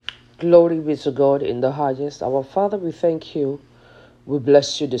Glory be to God in the highest. Our Father, we thank you. We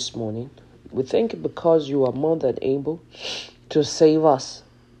bless you this morning. We thank you because you are more than able to save us.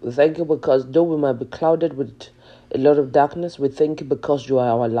 We thank you because though we might be clouded with a lot of darkness, we thank you because you are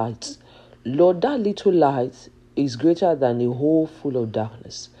our light. Lord, that little light is greater than a hole full of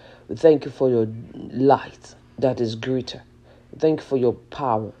darkness. We thank you for your light that is greater. We thank you for your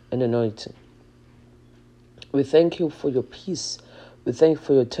power and anointing. We thank you for your peace. We thank you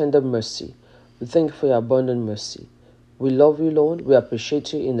for your tender mercy. We thank you for your abundant mercy. We love you, Lord. We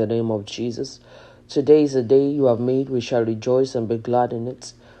appreciate you in the name of Jesus. Today is the day you have made. We shall rejoice and be glad in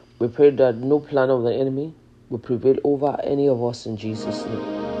it. We pray that no plan of the enemy will prevail over any of us in Jesus'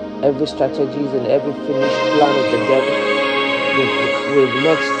 name. Every strategy and every finished plan of the devil will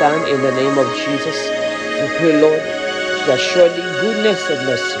not stand in the name of Jesus. We pray, Lord, that surely goodness and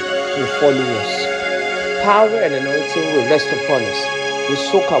mercy will follow us. Power and anointing will rest upon us. We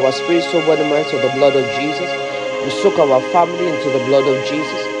soak our spirit, soul, body, mind to the blood of Jesus. We soak our family into the blood of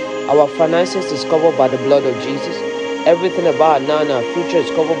Jesus. Our finances is covered by the blood of Jesus. Everything about our now and our future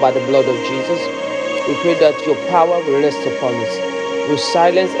is covered by the blood of Jesus. We pray that your power will rest upon us. We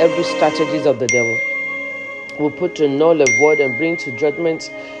silence every strategies of the devil. We put to null and void and bring to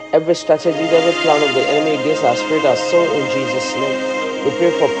judgment every strategy, every plan of the enemy against our spirit, our soul, in Jesus' name. We pray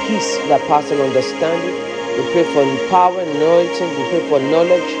for peace that passes understanding. We pray for power and anointing. We pray for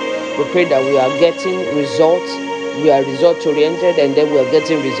knowledge. We pray that we are getting results. We are result-oriented and then we are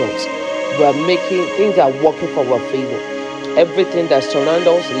getting results. We are making things that are working for our favor. Everything that surrounds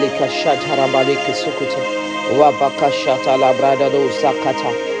us, we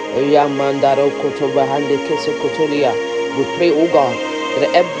pray, oh God, that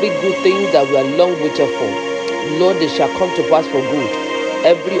every good thing that we are long waited for, Lord, they shall come to pass for good.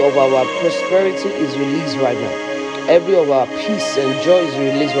 Every of our prosperity is released right now. Every of our peace and joy is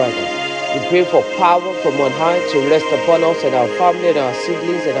released right now. We pray for power from on high to rest upon us and our family and our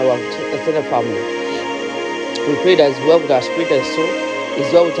siblings and our extended family. We pray that it's well with our spirit and soul,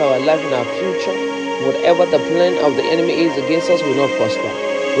 it's well with our life and our future. Whatever the plan of the enemy is against us will not prosper.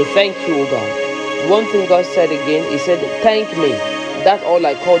 We thank you, O God. One thing God said again, he said, thank me. That's all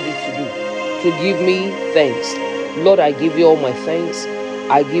I called you to do, to give me thanks. Lord, I give you all my thanks.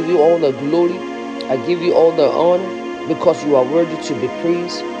 I give you all the glory. I give you all the honor because you are worthy to be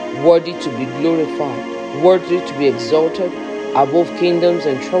praised, worthy to be glorified, worthy to be exalted. Above kingdoms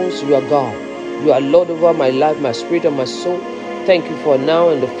and thrones, you are God. You are Lord over my life, my spirit, and my soul. Thank you for now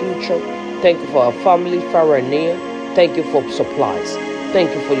and the future. Thank you for our family, far and near. Thank you for supplies.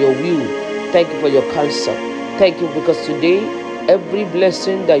 Thank you for your will. Thank you for your counsel. Thank you because today, every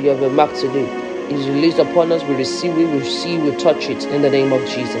blessing that you have remarked today is released upon us. We receive it, we see, we touch it in the name of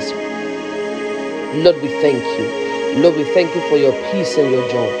Jesus. Lord, we thank you. Lord, we thank you for your peace and your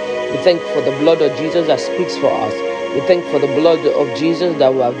joy. We thank you for the blood of Jesus that speaks for us. We thank you for the blood of Jesus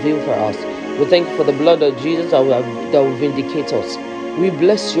that will avail for us. We thank you for the blood of Jesus that will vindicate us. We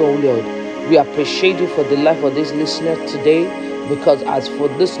bless you, O Lord. We appreciate you for the life of this listener today, because as for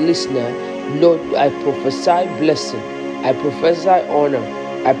this listener, Lord, I prophesy blessing. I prophesy honor.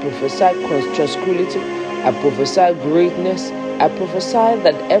 I prophesy tranquility. I prophesy greatness. I prophesy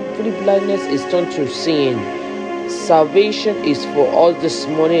that every blindness is turned to seeing. Salvation is for us this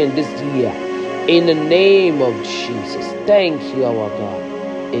morning and this year. In the name of Jesus. Thank you, our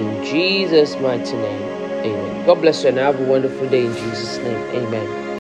God. In Jesus' mighty name. Amen. God bless you and have a wonderful day in Jesus' name. Amen.